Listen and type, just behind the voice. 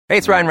Hey,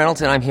 it's Ryan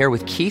Reynolds, and I'm here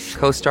with Keith,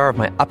 co-star of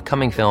my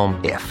upcoming film,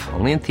 If,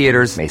 only in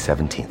theaters May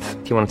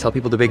 17th. Do you want to tell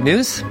people the big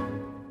news?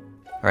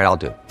 All right, I'll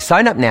do it.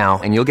 Sign up now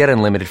and you'll get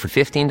unlimited for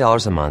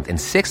 $15 a month and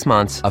 6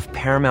 months of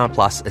Paramount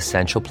Plus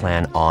Essential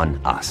Plan on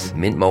us.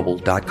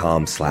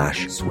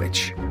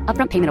 MintMobile.com/switch.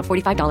 Upfront payment of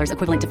 $45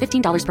 equivalent to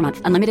 $15 per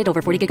month. Unlimited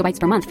over 40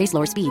 gigabytes per month. Face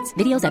lower speeds.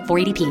 Videos at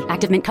 480p.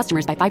 Active Mint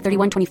customers by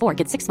 531.24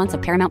 get 6 months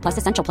of Paramount Plus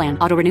Essential Plan.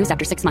 Auto renews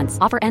after 6 months.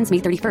 Offer ends May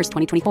 31st,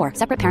 2024.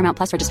 Separate Paramount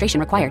Plus registration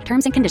required.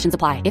 Terms and conditions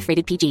apply if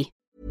rated PG.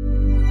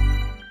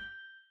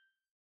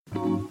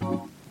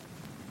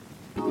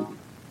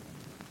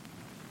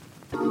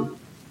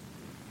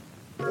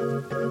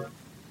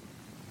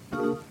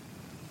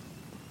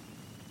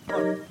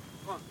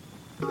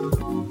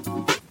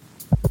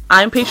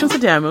 I'm Patience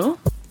Adamu.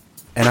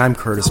 And I'm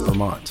Curtis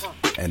Vermont.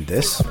 And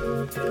this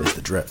is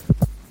The Drip,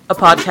 A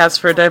podcast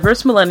for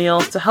diverse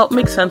millennials to help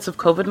make sense of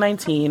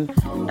COVID-19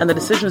 and the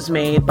decisions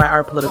made by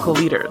our political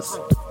leaders.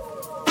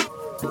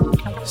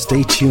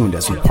 Stay tuned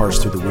as we parse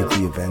through the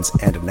weekly events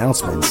and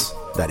announcements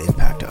that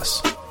impact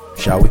us.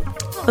 Shall we?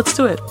 Let's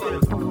do it.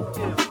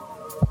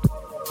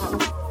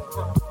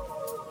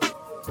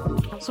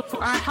 So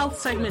for our health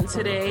segment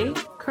today,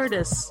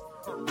 Curtis,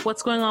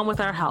 what's going on with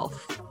our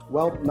health?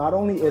 Well, not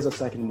only is a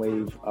second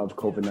wave of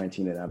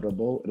COVID-19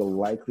 inevitable, it'll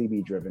likely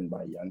be driven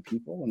by young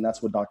people. And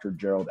that's what Dr.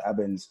 Gerald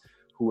Evans,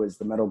 who is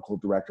the medical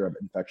director of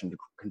infection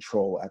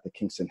control at the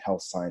Kingston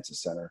Health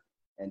Sciences Center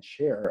and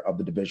chair of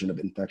the Division of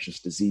Infectious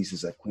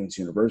Diseases at Queen's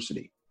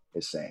University,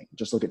 is saying.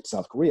 Just look at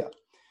South Korea.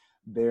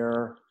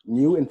 Their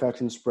new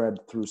infections spread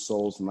through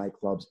Seoul's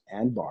nightclubs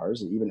and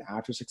bars. And even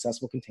after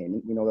successful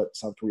containment, we know that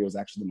South Korea was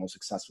actually the most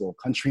successful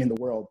country in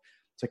the world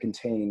to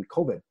contain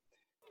COVID.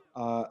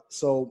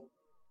 So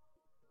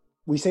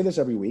we say this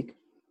every week,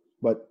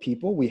 but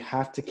people, we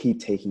have to keep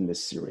taking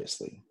this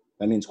seriously.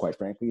 That means, quite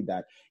frankly,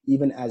 that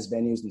even as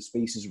venues and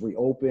spaces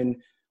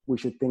reopen, we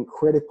should think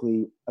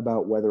critically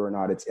about whether or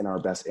not it's in our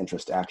best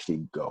interest to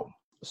actually go.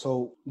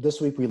 So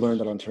this week we learned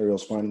that Ontario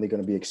is finally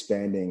going to be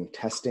expanding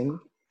testing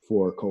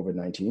for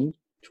COVID-19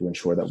 to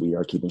ensure that we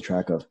are keeping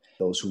track of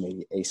those who may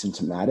be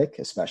asymptomatic,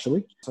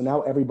 especially. So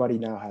now everybody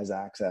now has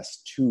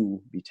access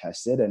to be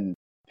tested, and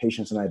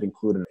Patience and I have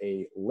included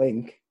a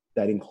link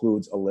that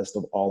includes a list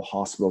of all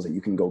hospitals that you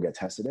can go get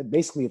tested at.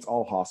 Basically, it's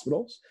all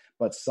hospitals,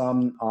 but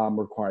some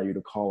require you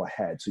to call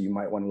ahead. So you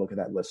might want to look at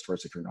that list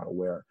first if you're not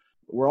aware.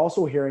 We're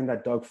also hearing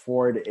that Doug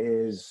Ford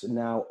is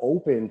now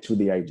open to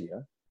the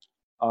idea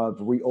of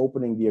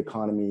reopening the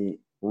economy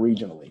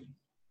regionally,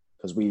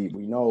 because we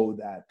know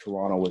that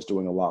Toronto was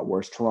doing a lot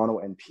worse. Toronto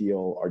and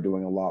Peel are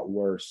doing a lot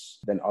worse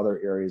than other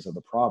areas of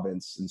the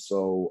province. And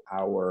so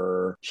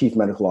our Chief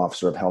Medical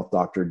Officer of Health,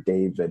 Dr.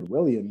 David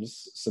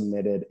Williams,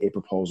 submitted a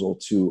proposal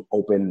to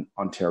open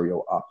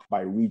Ontario up by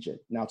region.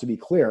 Now, to be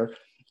clear,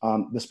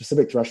 the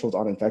specific thresholds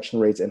on infection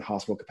rates and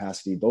hospital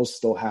capacity, those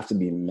still have to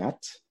be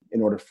met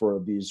in order for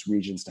these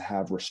regions to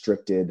have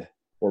restricted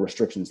or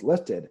restrictions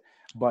lifted.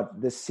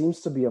 But this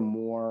seems to be a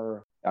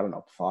more,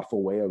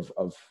 thoughtful way of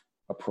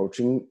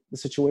approaching the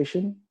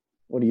situation.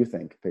 What do you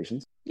think,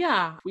 Patience?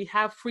 Yeah, we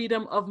have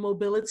freedom of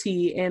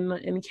mobility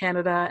in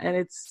Canada,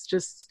 and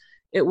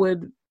it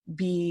would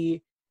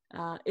be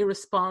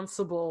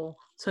irresponsible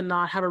to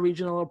not have a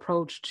regional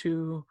approach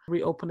to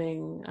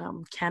reopening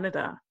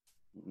Canada.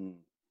 Mm-hmm.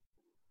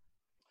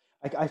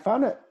 I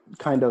found it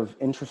kind of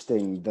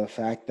interesting, the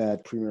fact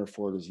that Premier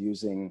Ford was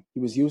using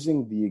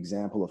the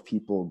example of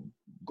people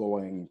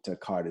going to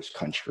cottage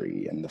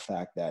country, and the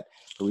fact that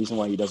the reason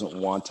why he doesn't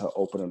want to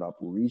open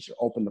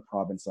the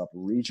province up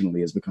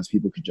regionally is because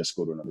people could just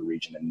go to another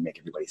region and make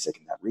everybody sick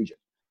in that region.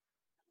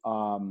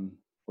 Are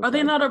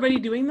they not already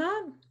doing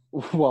that?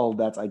 Well,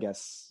 that's, I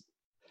guess.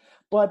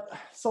 But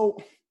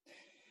so,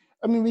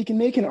 we can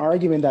make an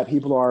argument that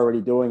people are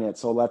already doing it,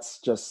 so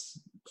let's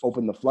just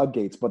open the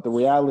floodgates. But the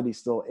reality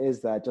still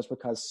is that just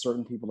because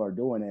certain people are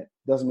doing it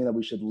doesn't mean that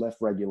we should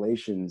lift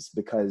regulations,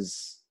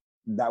 because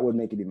that would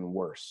make it even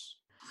worse.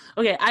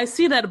 Okay, I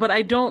see that, but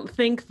I don't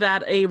think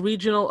that a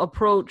regional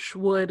approach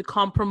would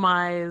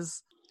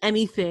compromise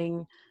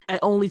anything. I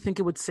only think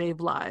it would save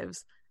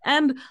lives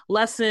and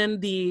lessen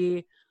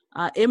the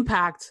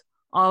impact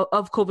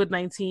of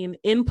COVID-19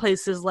 in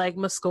places like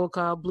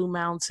Muskoka, Blue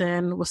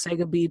Mountain,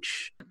 Wasaga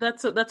Beach.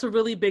 That's a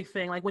really big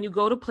thing. Like when you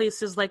go to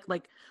places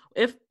like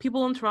if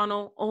people in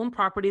Toronto own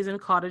properties in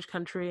cottage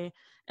country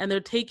and they're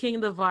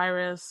taking the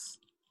virus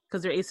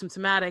because they're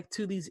asymptomatic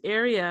to these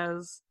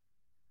areas,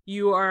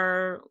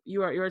 you're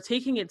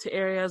taking it to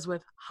areas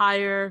with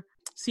higher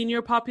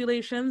senior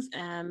populations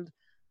and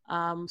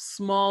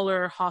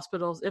smaller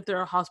hospitals, if there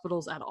are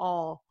hospitals at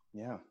all.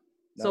 Yeah.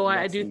 So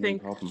I do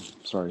think,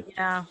 sorry.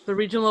 Yeah, the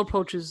regional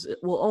approaches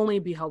will only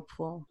be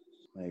helpful.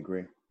 I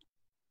agree.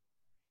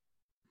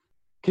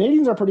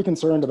 Canadians are pretty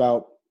concerned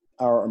about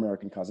our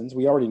American cousins.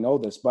 We already know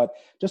this, but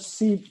just to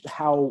see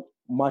how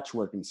much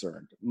we're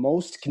concerned.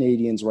 Most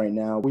Canadians right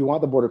now, we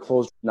want the border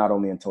closed not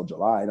only until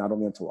July, not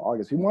only until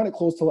August. We want it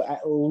closed till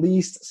at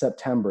least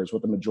September is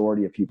what the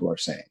majority of people are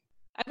saying.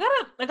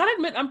 I gotta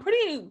admit, I'm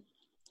pretty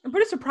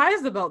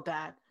surprised about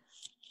that.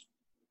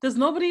 Does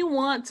nobody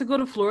want to go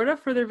to Florida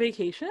for their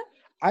vacation?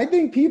 I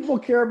think people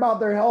care about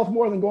their health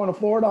more than going to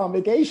Florida on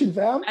vacation,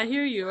 fam. I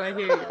hear you. I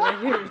hear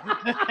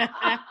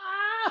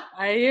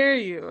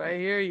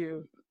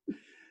you.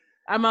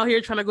 I'm out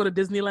here trying to go to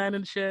Disneyland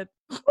and shit.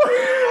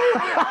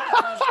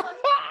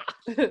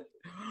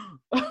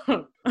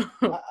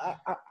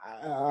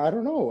 I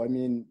don't know. I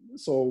mean,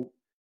 so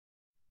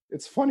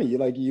it's funny.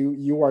 Like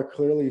you are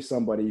clearly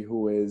somebody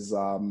who is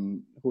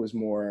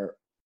more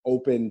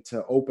open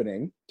to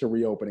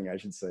reopening, I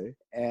should say.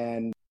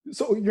 And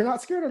so you're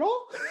not scared at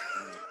all?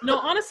 No,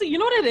 honestly, you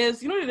know what it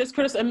is?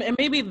 Curtis, and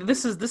maybe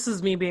this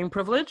is me being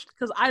privileged,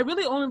 because I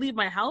really only leave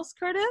my house,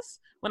 Curtis,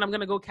 when I'm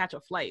going to go catch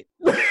a flight.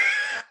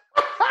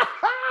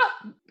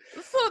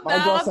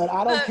 My girl said,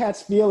 I don't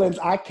catch feelings,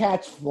 I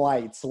catch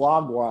flights.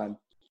 Log one.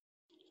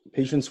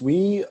 Patience,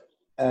 we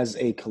as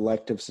a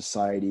collective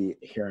society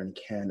here in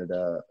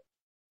Canada,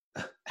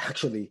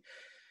 actually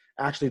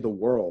the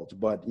world,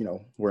 but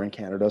we're in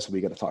Canada, so we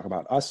got to talk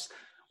about us.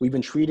 We've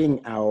been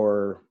treating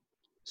our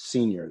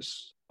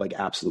seniors like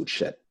absolute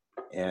shit.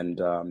 And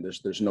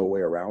there's no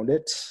way around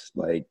it.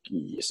 Like,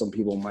 some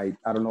people might,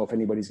 I don't know if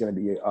anybody's going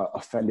to be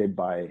offended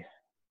by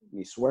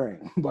me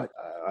swearing, but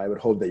I would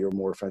hope that you're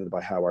more offended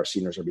by how our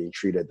seniors are being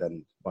treated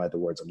than by the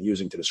words I'm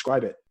using to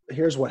describe it.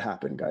 Here's what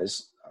happened,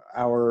 guys.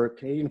 Our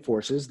Canadian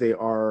forces, they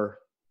are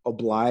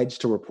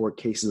obliged to report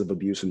cases of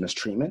abuse and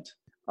mistreatment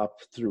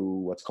up through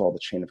what's called the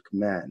chain of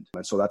command.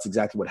 And so that's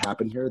exactly what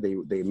happened here.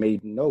 They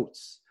made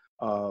notes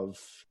of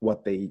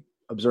what they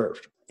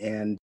observed.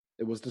 And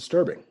it was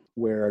disturbing,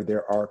 where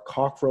there are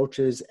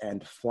cockroaches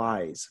and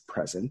flies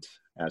present,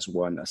 as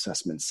one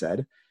assessment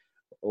said,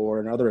 or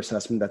another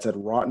assessment that said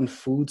rotten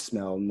food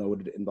smell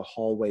noted in the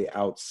hallway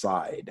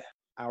outside.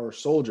 Our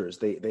soldiers,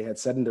 they had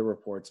said in their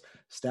reports,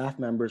 staff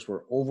members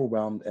were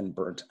overwhelmed and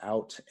burnt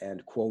out,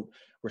 and, quote,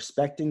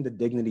 respecting the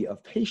dignity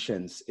of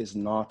patients is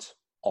not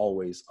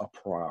always a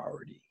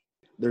priority.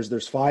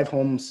 There's 5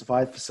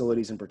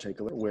 facilities in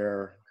particular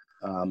where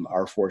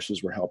our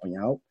forces were helping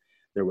out.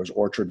 There was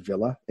Orchard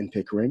Villa in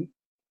Pickering,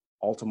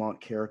 Altamont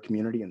Care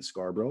Community in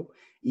Scarborough,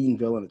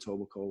 Eatonville in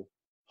Etobicoke,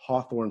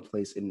 Hawthorne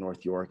Place in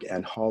North York,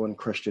 and Holland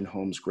Christian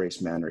Homes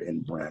Grace Manor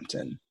in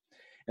Brampton.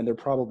 And there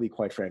probably,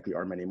 quite frankly,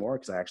 are many more,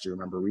 because I actually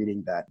remember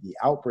reading that the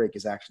outbreak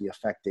is actually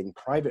affecting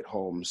private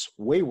homes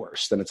way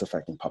worse than it's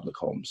affecting public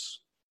homes,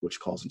 which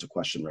calls into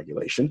question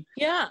regulation.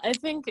 Yeah, I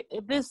think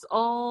this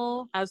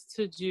all has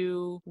to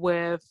do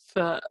with,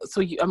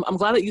 I'm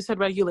glad that you said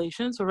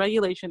regulation. So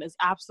regulation is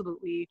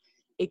absolutely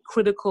a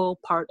critical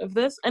part of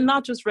this, and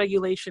not just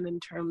regulation in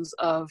terms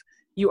of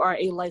you are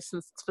a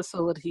licensed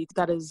facility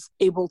that is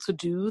able to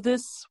do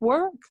this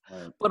work,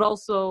 right, but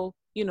also,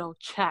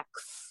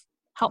 checks.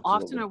 How Absolutely.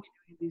 Often are we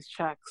doing these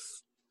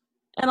checks?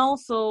 And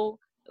also,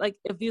 like,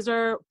 if these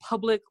are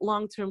public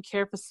long-term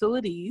care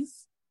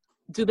facilities,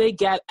 do they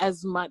get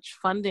as much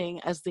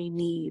funding as they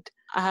need?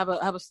 I have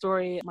a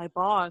story. My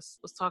boss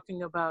was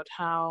talking about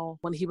how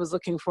when he was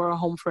looking for a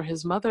home for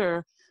his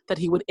mother, that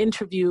he would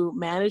interview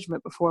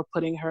management before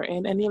putting her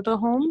in any of the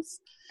homes.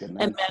 And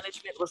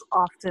management was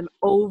often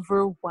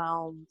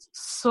overwhelmed,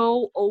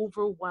 so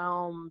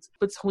overwhelmed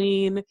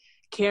between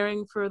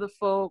caring for the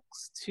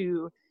folks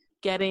to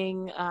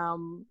getting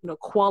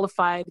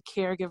qualified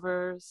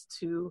caregivers,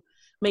 to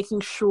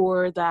making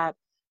sure that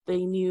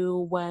they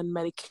knew when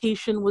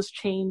medication was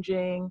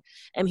changing.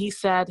 And he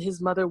said his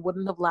mother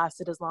wouldn't have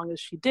lasted as long as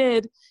she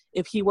did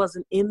if he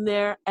wasn't in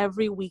there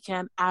every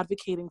weekend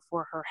advocating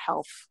for her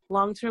health.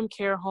 Long-term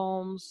care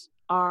homes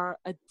are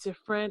a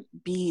different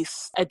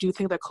beast. I do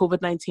think that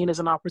COVID-19 is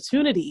an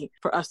opportunity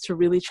for us to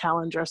really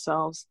challenge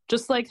ourselves.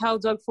 Just like how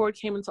Doug Ford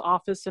came into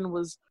office and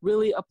was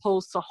really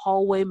opposed to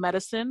hallway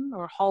medicine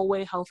or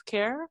hallway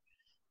healthcare,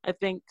 I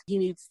think he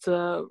needs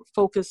to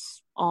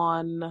focus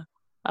on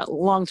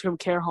long-term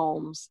care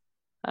homes.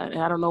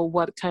 And I don't know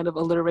what kind of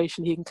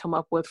alliteration he can come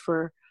up with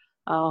for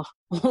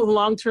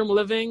long-term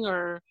living,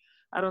 or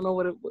I don't know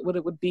what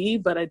it would be,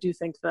 but I do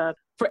think that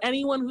for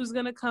anyone who's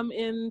going to come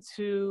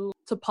into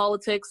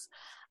politics,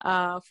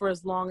 for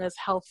as long as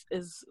health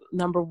is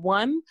number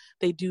one,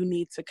 they do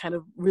need to kind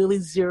of really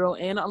zero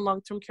in on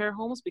long-term care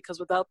homes, because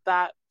without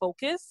that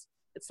focus,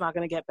 it's not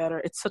going to get better.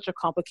 It's such a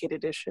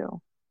complicated issue.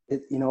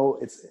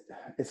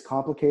 It's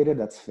complicated,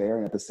 that's fair,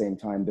 and at the same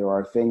time, there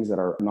are things that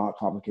are not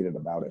complicated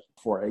about it.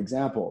 For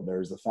example,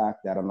 there's the fact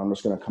that, and I'm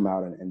just going to come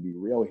out and be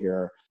real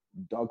here,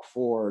 Doug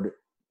Ford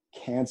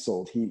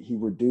canceled, he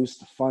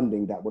reduced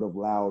funding that would have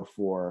allowed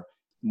for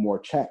more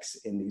checks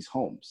in these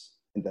homes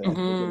at the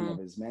beginning of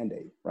his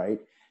mandate, right?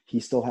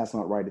 He still has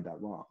not righted that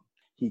wrong.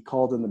 He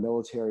called in the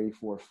military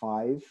for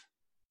 5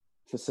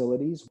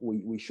 facilities.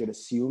 We should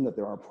assume that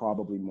there are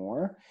probably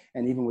more.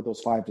 And even with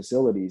those 5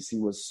 facilities, he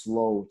was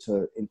slow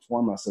to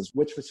inform us as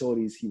which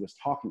facilities he was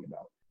talking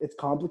about. It's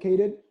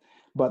complicated,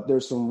 but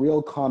there's some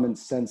real common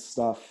sense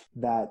stuff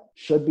that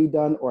should be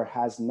done or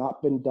has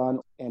not been done.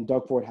 And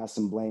Doug Ford has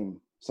some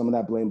blame. Some of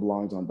that blame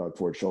belongs on Doug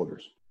Ford's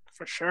shoulders.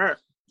 For sure.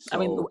 So, I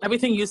mean,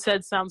 everything you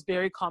said sounds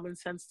very common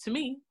sense to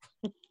me.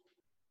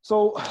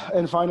 So,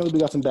 and finally, we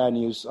got some bad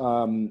news.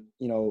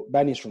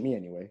 Bad news for me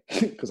anyway,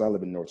 because I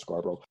live in North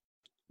Scarborough.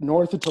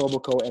 North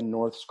Etobicoke and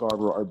North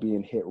Scarborough are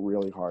being hit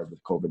really hard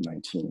with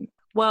COVID-19.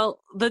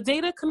 Well, the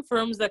data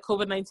confirms that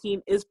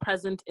COVID-19 is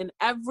present in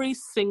every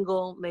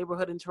single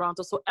neighborhood in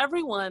Toronto. So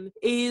everyone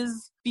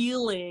is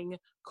feeling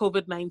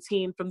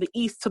COVID-19 from the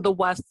east to the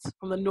west,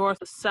 from the north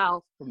to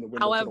south.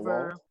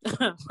 However,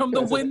 from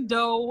the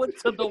window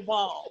to the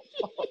wall,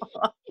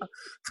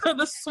 to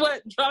the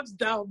sweat drops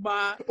down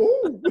my.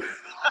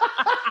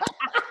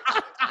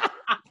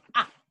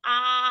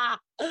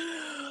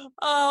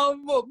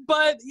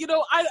 But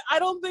I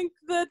don't think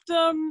that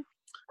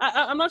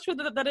I'm not sure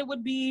that it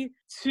would be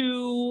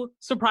too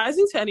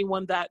surprising to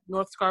anyone that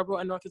North Scarborough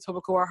and North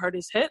Etobicoke are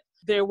hardest hit.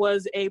 There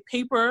was a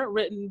paper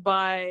written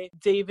by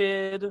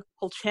David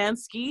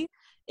Polchansky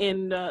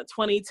in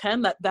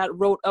 2010 that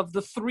wrote of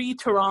the three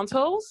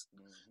Torontos.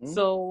 Mm-hmm.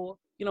 So,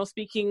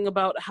 speaking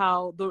about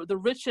how the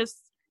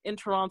richest in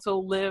Toronto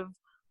live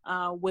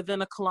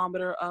within a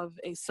kilometer of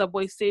a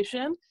subway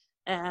station,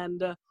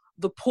 and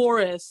the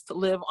poorest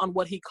live on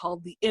what he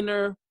called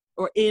in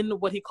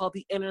what he called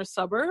the inner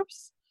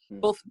suburbs.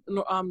 Both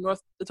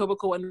North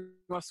Etobicoke and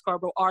North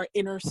Scarborough are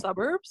inner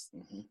suburbs.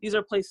 Mm-hmm. These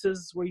are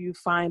places where you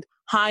find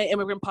high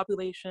immigrant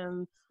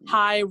population,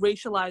 high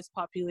racialized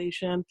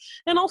population,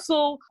 and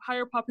also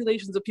higher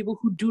populations of people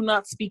who do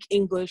not speak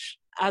English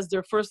as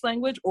their first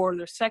language or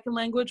their second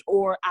language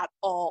or at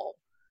all.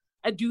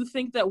 I do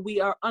think that we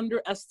are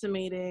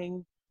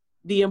underestimating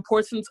the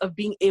importance of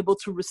being able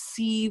to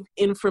receive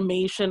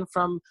information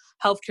from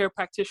healthcare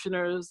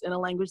practitioners in a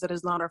language that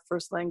is not our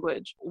first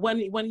language.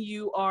 When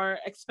you are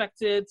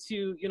expected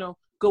to,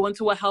 go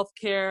into a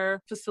healthcare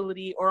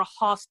facility or a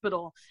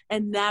hospital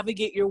and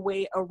navigate your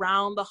way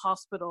around the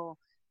hospital,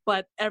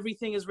 but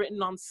everything is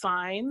written on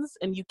signs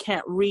and you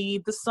can't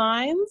read the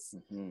signs,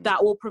 mm-hmm.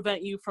 that will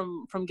prevent you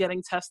from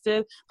getting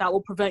tested. That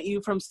will prevent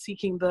you from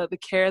seeking the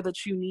care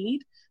that you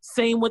need.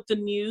 Same with the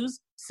news,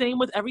 same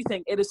with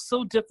everything. It is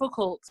so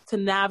difficult to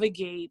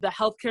navigate the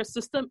healthcare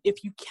system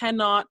if you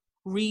cannot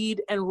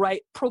read and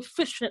write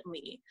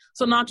proficiently.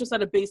 So not just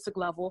at a basic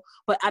level,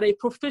 but at a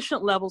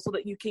proficient level so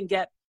that you can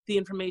get the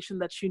information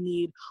that you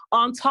need.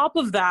 On top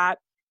of that,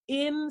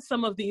 in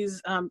some of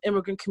these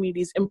immigrant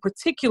communities in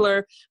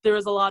particular, there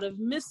is a lot of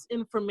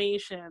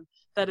misinformation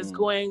that is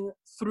going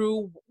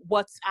through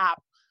WhatsApp.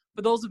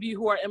 For those of you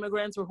who are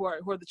immigrants or who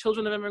are the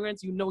children of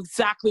immigrants, you know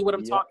exactly what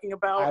I'm talking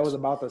about. I was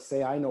about to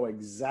say, I know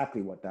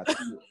exactly what that's.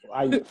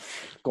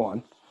 Go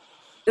on.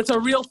 It's a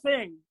real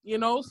thing,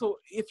 So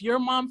if your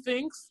mom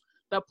thinks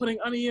that putting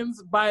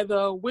onions by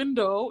the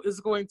window is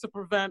going to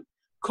prevent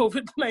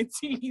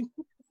COVID-19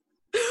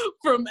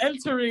 from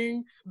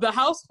entering the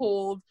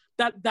household,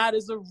 that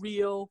is a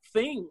real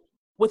thing.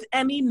 With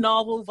any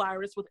novel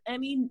virus, with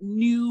any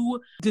new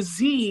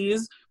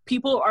disease,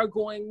 people are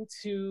going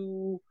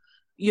to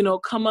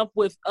come up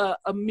with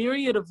a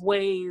myriad of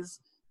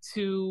ways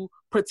to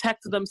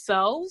protect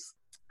themselves,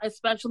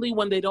 especially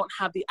when they don't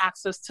have the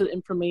access to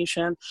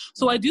information.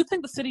 So I do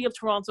think the city of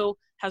Toronto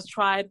has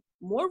tried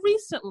more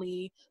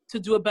recently to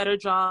do a better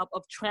job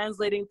of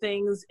translating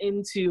things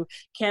into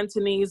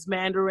Cantonese,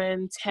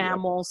 Mandarin,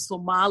 Tamil,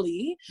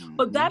 Somali,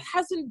 but that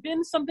hasn't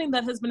been something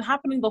that has been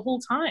happening the whole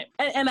time.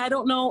 And I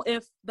don't know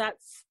if that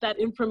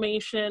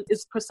information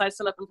is precise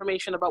enough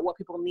information about what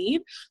people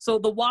need. So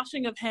the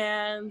washing of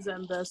hands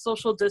and the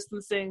social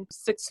distancing,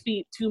 6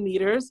 feet, 2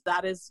 meters,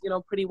 that is,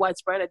 pretty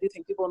widespread. I do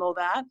think people know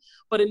that.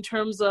 But in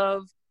terms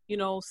of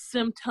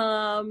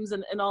symptoms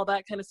and all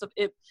that kind of stuff,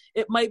 it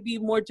might be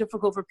more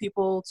difficult for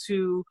people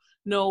to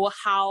know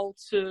how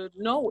to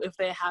know if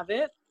they have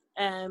it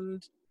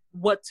and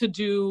what to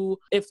do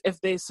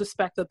if they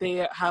suspect that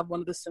they have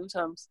one of the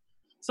symptoms.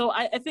 So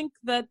I think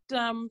that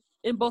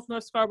in both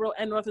North Scarborough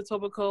and North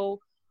Etobicoke,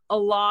 a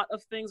lot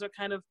of things are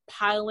kind of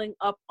piling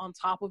up on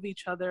top of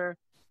each other,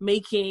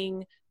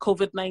 making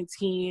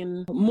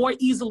COVID-19 more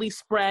easily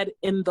spread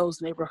in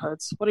those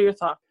neighborhoods. What are your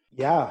thoughts?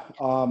 Yeah.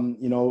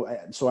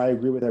 So I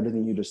agree with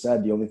everything you just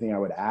said. The only thing I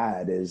would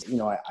add is,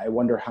 I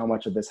wonder how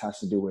much of this has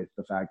to do with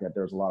the fact that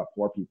there's a lot of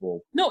poor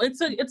people. No,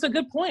 it's a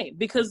good point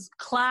because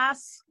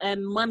class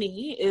and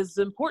money is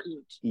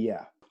important.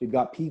 Yeah. We've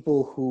got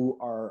people who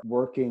are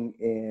working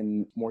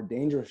in more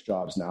dangerous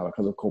jobs now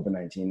because of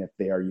COVID-19 if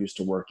they are used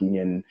to working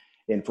in,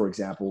 for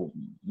example,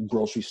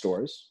 grocery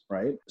stores,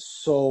 right?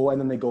 So,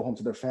 and then they go home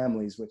to their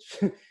families, which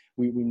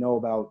we know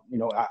about,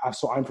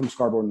 so I'm from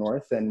Scarborough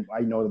North, and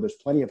I know that there's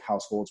plenty of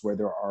households where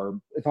there are,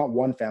 if not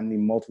one family,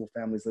 multiple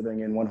families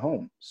living in one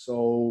home.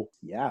 So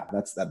yeah,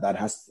 that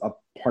has a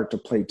part to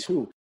play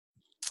too.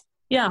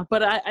 Yeah,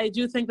 but I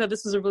do think that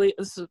this is a really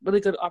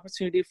good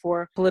opportunity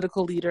for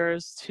political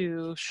leaders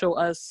to show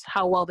us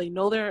how well they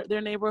know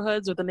their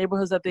neighborhoods or the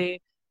neighborhoods that they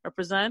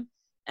represent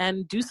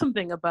and do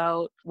something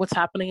about what's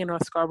happening in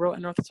North Scarborough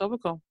and North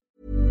Etobicoke.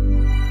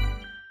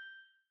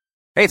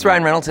 Hey, it's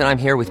Ryan Reynolds, and I'm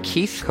here with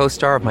Keith,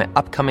 co-star of my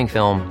upcoming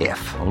film,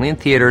 If, only in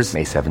theaters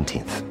May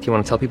 17th. Do you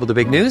want to tell people the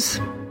big news?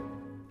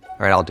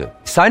 All right, I'll do it.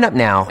 Sign up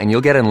now and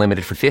you'll get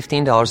unlimited for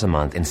 $15 a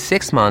month and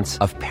 6 months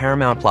of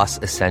Paramount Plus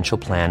Essential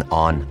Plan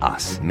on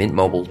us.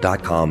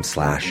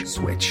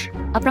 MintMobile.com/switch.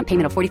 Upfront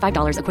payment of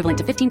 $45 equivalent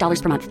to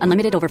 $15 per month.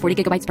 Unlimited over 40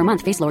 gigabytes per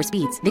month. Face lower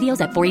speeds.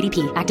 Videos at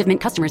 480p. Active Mint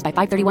customers by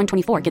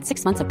 531.24 get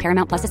 6 months of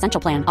Paramount Plus Essential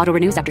Plan. Auto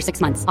renews after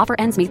 6 months. Offer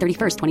ends May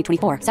 31st,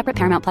 2024. Separate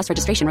Paramount Plus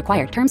registration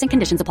required. Terms and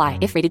conditions apply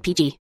if rated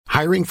PG.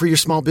 Hiring for your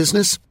small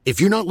business? If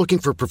you're not looking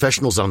for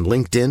professionals on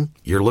LinkedIn,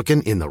 you're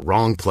looking in the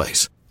wrong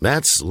place.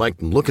 That's like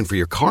looking for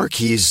your car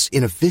keys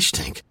in a fish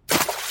tank.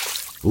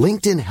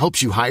 LinkedIn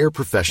helps you hire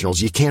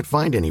professionals you can't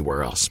find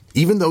anywhere else,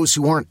 even those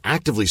who aren't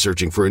actively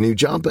searching for a new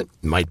job but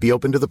might be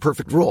open to the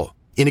perfect role.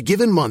 In a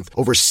given month,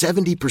 over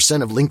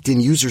 70% of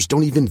LinkedIn users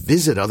don't even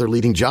visit other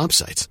leading job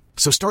sites.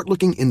 So start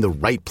looking in the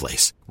right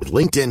place. With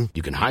LinkedIn,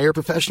 you can hire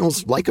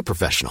professionals like a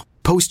professional.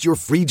 Post your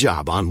free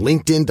job on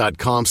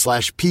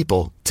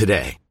linkedin.com/people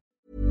today.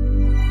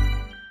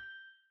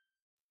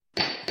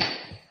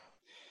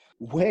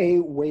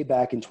 Way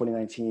back in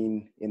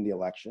 2019 in the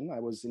election, I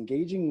was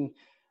engaging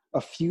a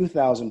few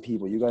thousand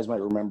people. You guys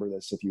might remember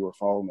this if you were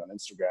following me on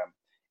Instagram,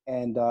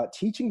 and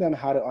teaching them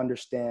how to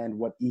understand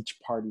what each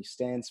party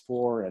stands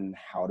for and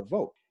how to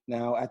vote.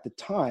 Now, at the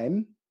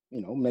time,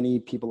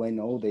 many people I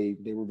know, they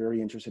were very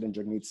interested in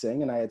Jagmeet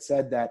Singh, and I had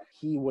said that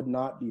he would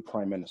not be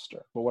prime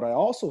minister. But what I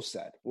also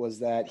said was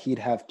that he'd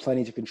have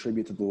plenty to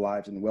contribute to the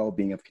lives and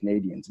well-being of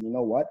Canadians. And you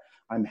know what?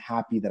 I'm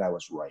happy that I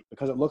was right,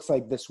 because it looks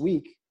like this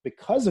week,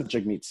 because of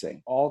Jagmeet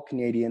Singh, all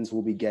Canadians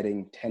will be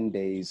getting 10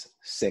 days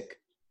sick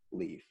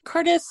leave.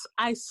 Curtis,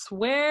 I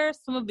swear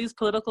some of these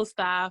political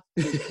staff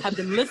have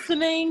been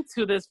listening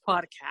to this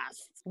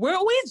podcast.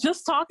 Weren't we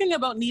just talking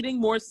about needing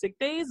more sick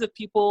days if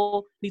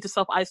people need to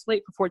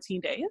self-isolate for 14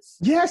 days?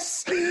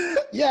 Yes,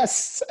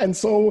 yes. And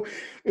so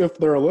if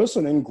they're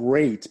listening,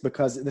 great,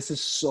 because this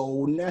is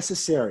so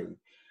necessary.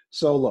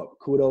 So look,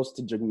 kudos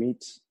to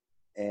Jagmeet.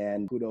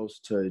 And kudos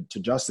to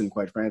Justin,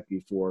 quite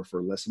frankly, for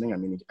listening. I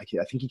mean, I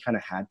think he kind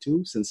of had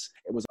to, since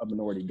it was a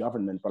minority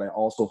government, but I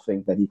also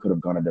think that he could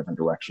have gone a different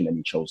direction and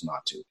he chose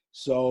not to.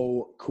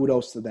 So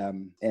kudos to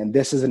them. And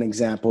this is an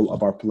example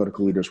of our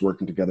political leaders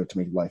working together to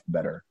make life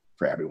better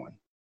for everyone.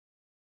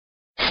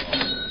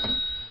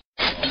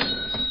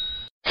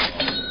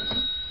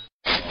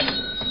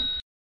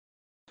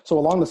 So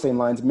along the same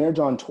lines, Mayor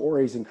John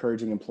Tory is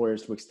encouraging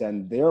employers to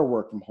extend their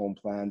work from home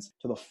plans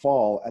to the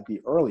fall at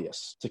the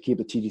earliest to keep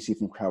the TTC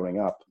from crowding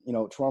up.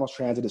 Toronto's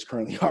transit is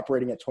currently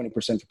operating at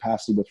 20%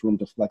 capacity with room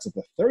to flex up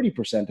to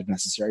 30% if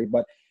necessary,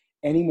 but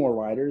any more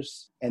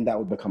riders and that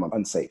would become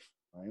unsafe,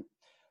 right?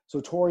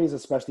 So Tory is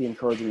especially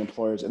encouraging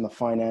employers in the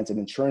finance and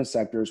insurance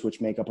sectors,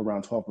 which make up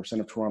around 12%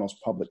 of Toronto's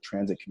public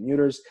transit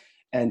commuters,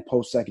 and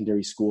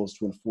post-secondary schools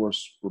to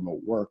enforce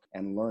remote work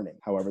and learning.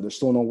 However, there's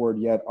still no word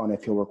yet on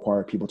if he'll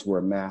require people to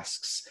wear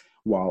masks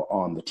while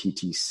on the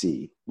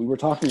TTC. We were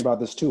talking about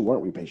this too,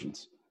 weren't we,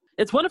 Patience?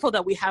 It's wonderful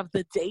that we have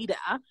the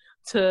data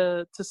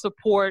to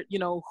support,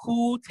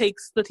 who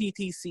takes the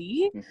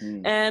TTC.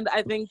 Mm-hmm. And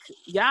I think,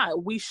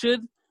 we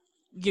should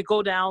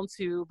go down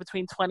to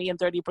between 20 and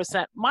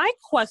 30%. My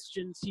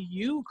question to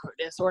you,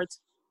 Curtis, or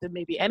to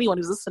maybe anyone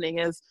who's listening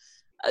is,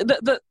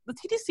 the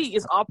TTC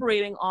is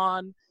operating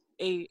on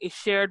a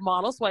shared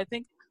model. So I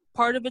think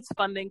part of its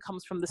funding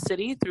comes from the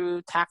city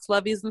through tax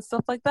levies and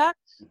stuff like that.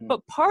 Mm-hmm.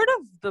 But part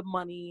of the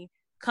money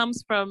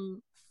comes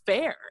from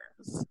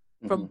fares,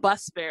 from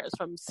bus fares,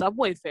 from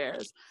subway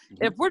fares.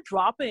 Mm-hmm. If we're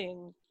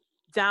dropping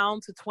down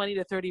to 20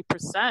 to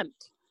 30%,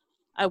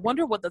 I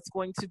wonder what that's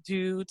going to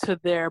do to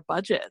their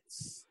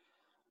budgets.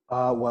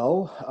 I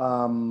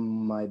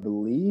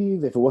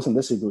believe if it wasn't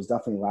this week, it was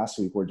definitely last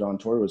week, where John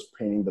Tory was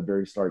painting the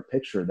very stark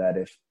picture that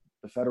if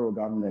the federal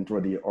government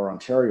or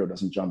Ontario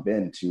doesn't jump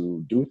in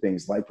to do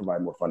things like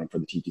provide more funding for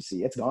the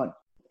TTC, it's gone.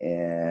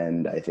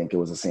 And I think it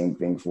was the same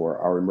thing for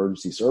our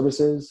emergency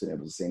services, and it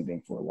was the same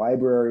thing for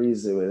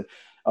libraries. It was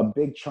a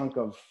big chunk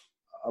of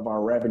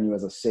our revenue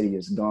as a city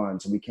is gone,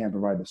 so we can't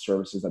provide the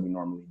services that we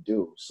normally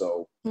do.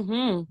 So,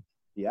 I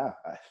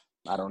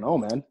don't know,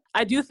 man.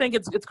 I do think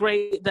it's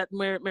great that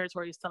Mayor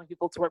Tory is telling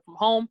people to work from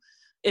home.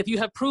 If you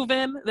have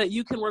proven that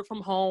you can work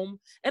from home,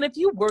 and if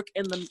you work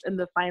in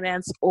the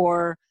finance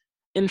or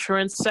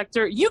insurance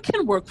sector, you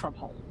can work from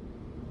home.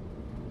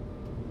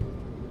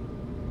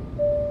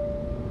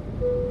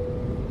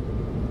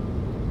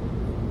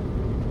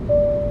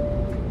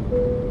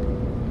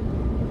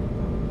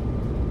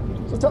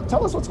 So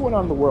tell us what's going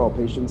on in the world,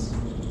 Patience.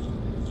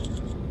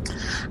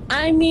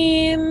 I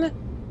mean,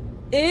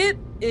 it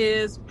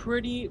is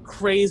pretty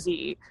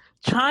crazy.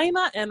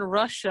 China and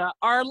Russia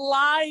are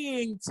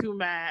lying to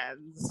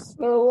mans.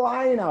 They're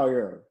lying out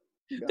here.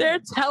 They're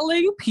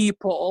telling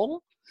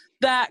people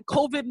that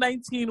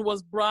COVID-19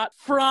 was brought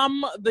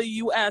from the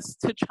U.S.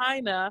 to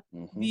China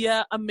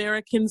via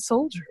American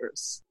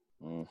soldiers.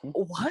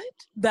 What?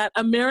 That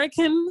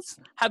Americans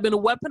have been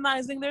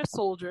weaponizing their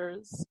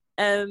soldiers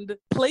and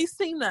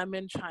placing them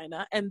in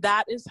China, and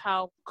that is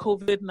how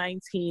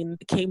COVID-19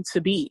 came to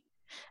be.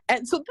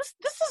 And so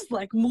this is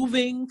like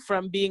moving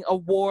from being a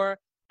war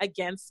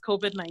against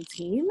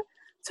COVID-19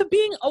 to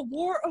being a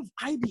war of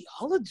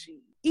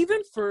ideology.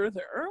 even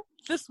further,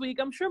 this week,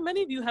 I'm sure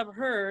many of you have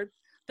heard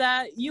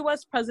that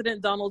U.S.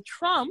 President Donald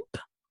Trump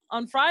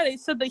on Friday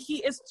said that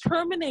he is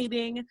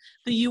terminating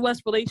the U.S.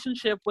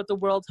 relationship with the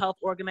World Health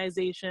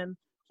Organization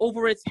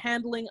over its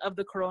handling of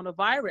the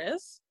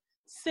coronavirus,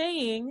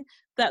 saying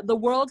that the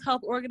World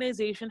Health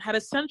Organization had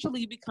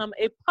essentially become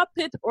a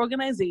puppet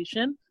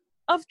organization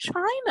of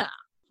China.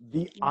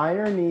 The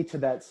irony to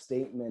that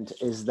statement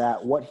is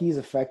that what he's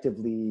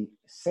effectively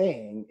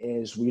saying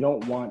is we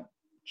don't want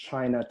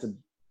China to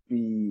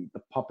be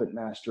the puppet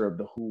master of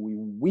the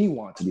WHO. We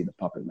want to be the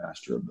puppet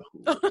master of the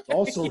WHO. It's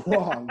also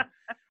wrong,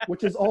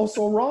 which is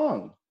also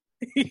wrong.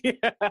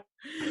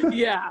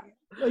 Yeah.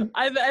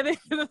 I think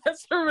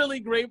that's a really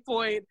great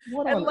point.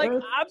 And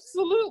earth?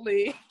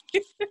 Absolutely.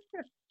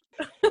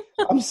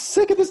 I'm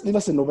sick of this.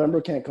 Listen,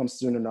 November can't come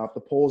soon enough. The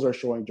polls are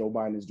showing Joe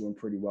Biden is doing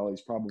pretty well.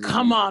 He's probably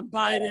come on,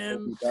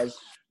 Biden. He does.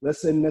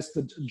 Listen,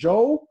 Mr.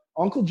 Joe,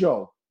 Uncle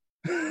Joe.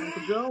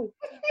 Uncle Joe.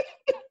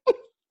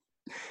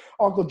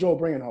 Uncle Joe,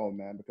 bring it home,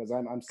 man, because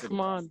I'm sick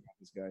of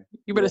this guy.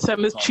 You better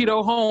send this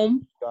Cheeto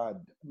home. God,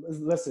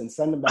 listen,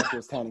 send him back to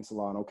his tanning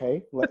salon,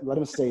 okay? Let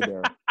him stay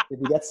there. If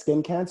he gets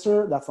skin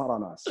cancer, that's not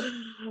on us.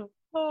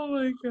 Oh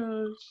my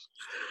gosh.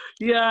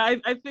 Yeah,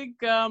 I think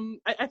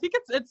I think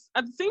it's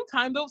at the same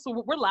time though.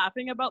 So we're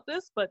laughing about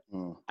this, but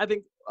I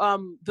think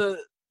the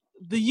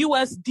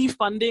U.S.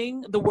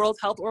 defunding the World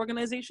Health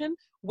Organization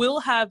will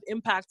have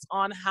impacts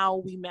on how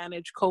we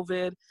manage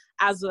COVID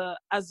as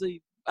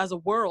a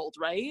world,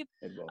 right?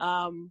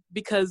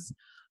 Because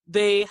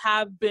they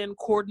have been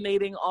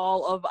coordinating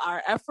all of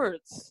our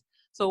efforts.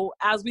 So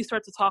as we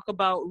start to talk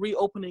about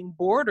reopening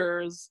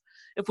borders,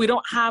 if we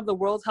don't have the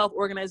World Health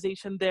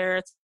Organization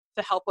there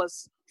to help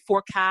us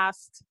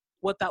forecast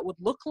what that would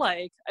look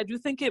like, I do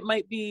think it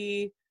might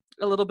be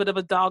a little bit of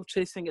a dog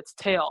chasing its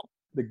tail.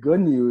 The good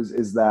news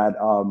is that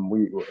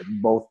we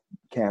both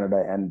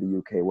Canada and the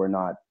UK, we're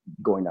not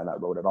going down that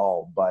road at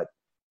all. But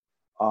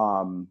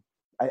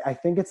I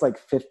think it's like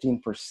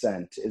 15%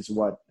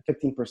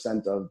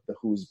 of the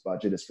WHO's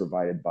budget is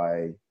provided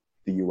by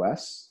the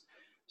US.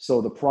 So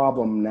the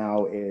problem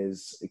now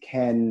is,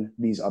 can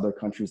these other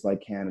countries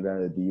like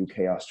Canada, the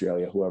UK,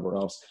 Australia, whoever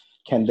else,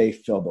 can they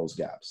fill those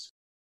gaps?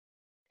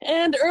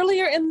 And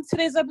earlier in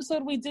today's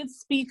episode, we did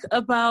speak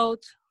about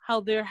how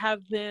there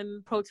have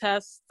been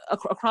protests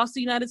across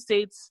the United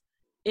States,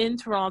 in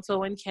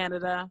Toronto, in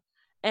Canada,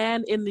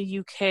 and in the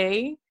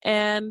UK.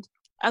 And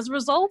as a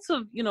result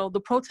of,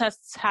 the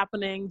protests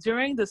happening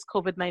during this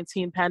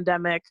COVID-19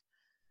 pandemic,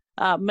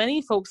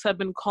 many folks have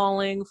been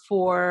calling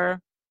for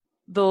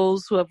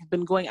those who have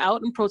been going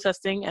out and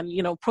protesting. And,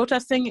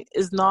 protesting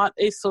is not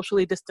a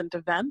socially distant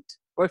event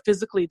or a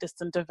physically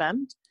distant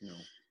event. No.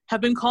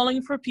 Have been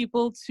calling for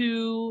people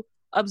to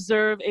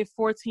observe a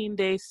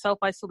 14-day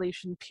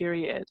self-isolation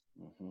period.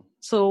 Mm-hmm.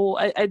 So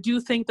I do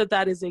think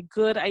that is a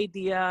good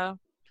idea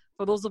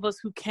for those of us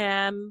who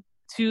can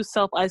to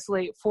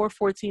self-isolate for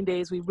 14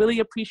 days. We really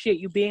appreciate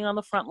you being on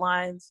the front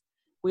lines.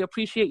 We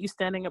appreciate you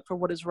standing up for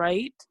what is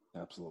right.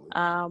 Absolutely.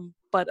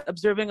 But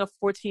observing a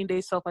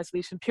 14-day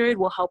self-isolation period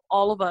will help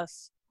all of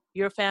us,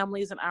 your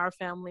families and our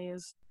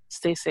families,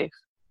 stay safe.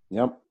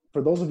 Yep.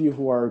 For those of you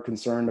who are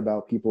concerned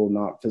about people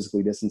not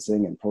physically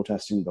distancing and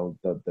protesting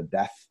the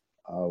death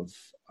of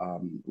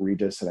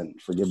Regis,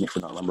 and forgive me for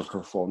not remembering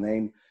her full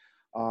name,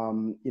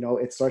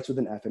 it starts with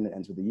an F and it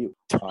ends with a U.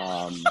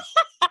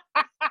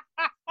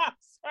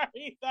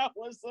 Sorry, that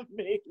was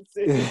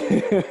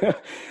amazing.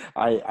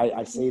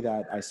 I say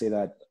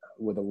that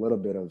with a little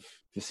bit of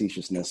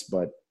facetiousness,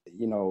 but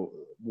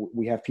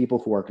we have people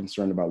who are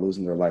concerned about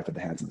losing their life at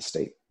the hands of the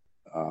state.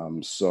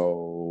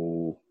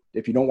 So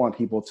if you don't want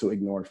people to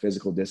ignore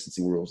physical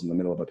distancing rules in the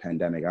middle of a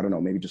pandemic, I don't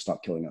know, maybe just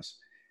stop killing us,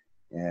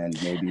 and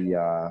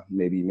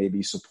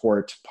maybe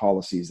support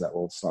policies that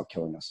will stop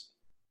killing us.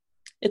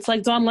 It's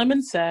like Don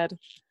Lemon said,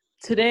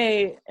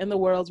 today in the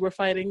world, we're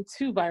fighting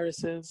two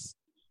viruses,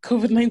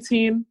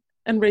 COVID-19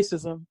 and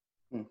racism.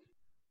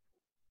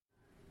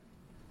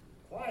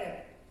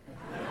 Quiet.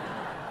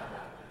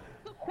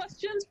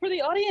 Questions for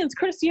the audience.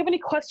 Curtis, do you have any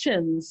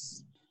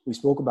questions? We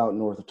spoke about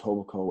North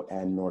Etobicoke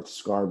and North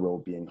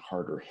Scarborough being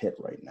harder hit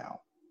right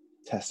now.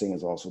 Testing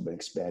has also been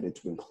expanded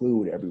to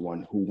include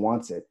everyone who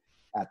wants it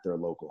at their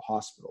local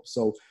hospital.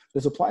 So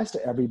this applies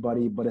to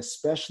everybody, but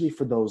especially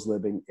for those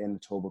living in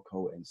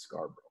Etobicoke and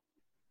Scarborough.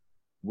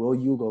 Will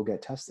you go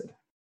get tested?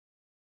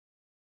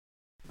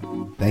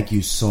 Thank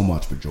you so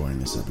much for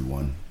joining us,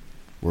 everyone.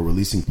 We're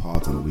releasing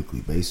pods on a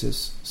weekly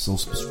basis, so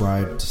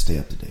subscribe to stay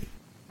up to date.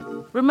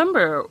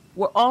 Remember,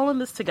 we're all in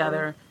this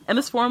together, and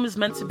this forum is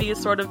meant to be a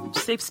sort of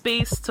safe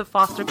space to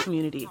foster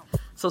community.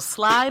 So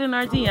slide in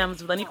our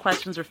DMs with any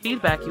questions or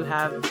feedback you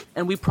have,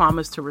 and we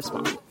promise to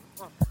respond.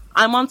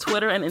 I'm on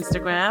Twitter and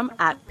Instagram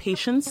at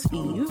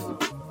PatienceEve.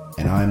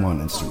 And I'm on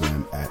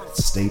Instagram at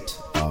State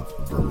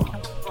of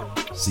Vermont.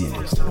 See you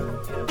next time.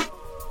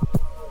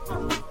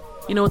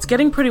 It's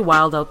getting pretty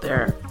wild out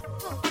there.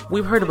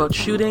 We've heard about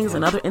shootings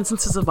and other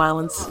instances of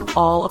violence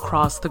all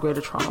across the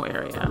Greater Toronto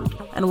Area.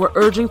 And we're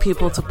urging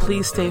people to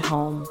please stay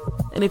home.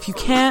 And if you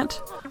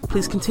can't,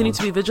 please continue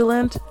to be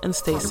vigilant and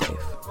stay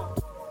safe.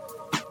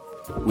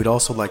 We'd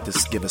also like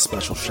to give a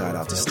special shout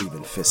out to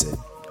Stephen Fissett,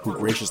 who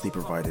graciously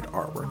provided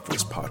artwork for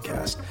this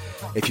podcast.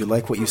 If you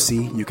like what you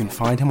see, you can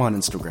find him on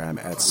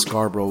Instagram at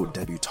Scarborough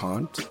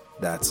Debutante.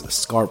 That's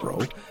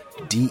Scarborough,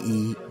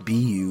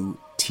 Debutante,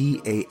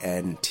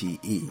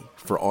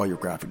 for all your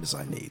graphic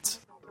design needs.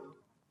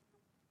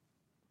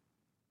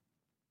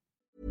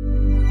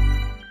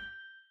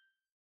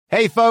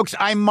 Hey folks,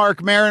 I'm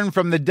Mark Maron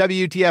from the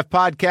WTF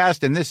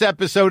Podcast, and this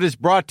episode is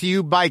brought to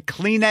you by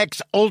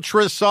Kleenex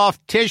Ultra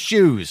Soft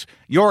Tissues,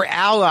 your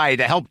ally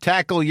to help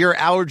tackle your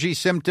allergy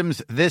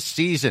symptoms this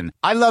season.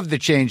 I love the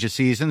change of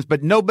seasons,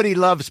 but nobody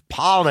loves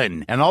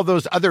pollen and all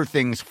those other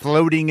things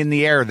floating in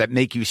the air that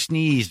make you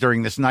sneeze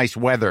during this nice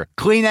weather.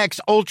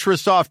 Kleenex Ultra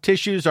Soft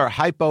Tissues are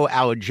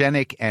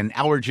hypoallergenic and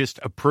allergist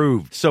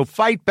approved, so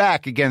fight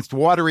back against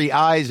watery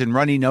eyes and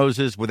runny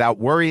noses without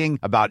worrying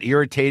about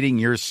irritating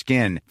your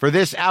skin. For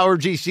this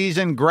allergy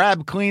season,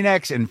 grab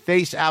Kleenex and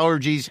face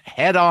allergies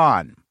head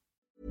on.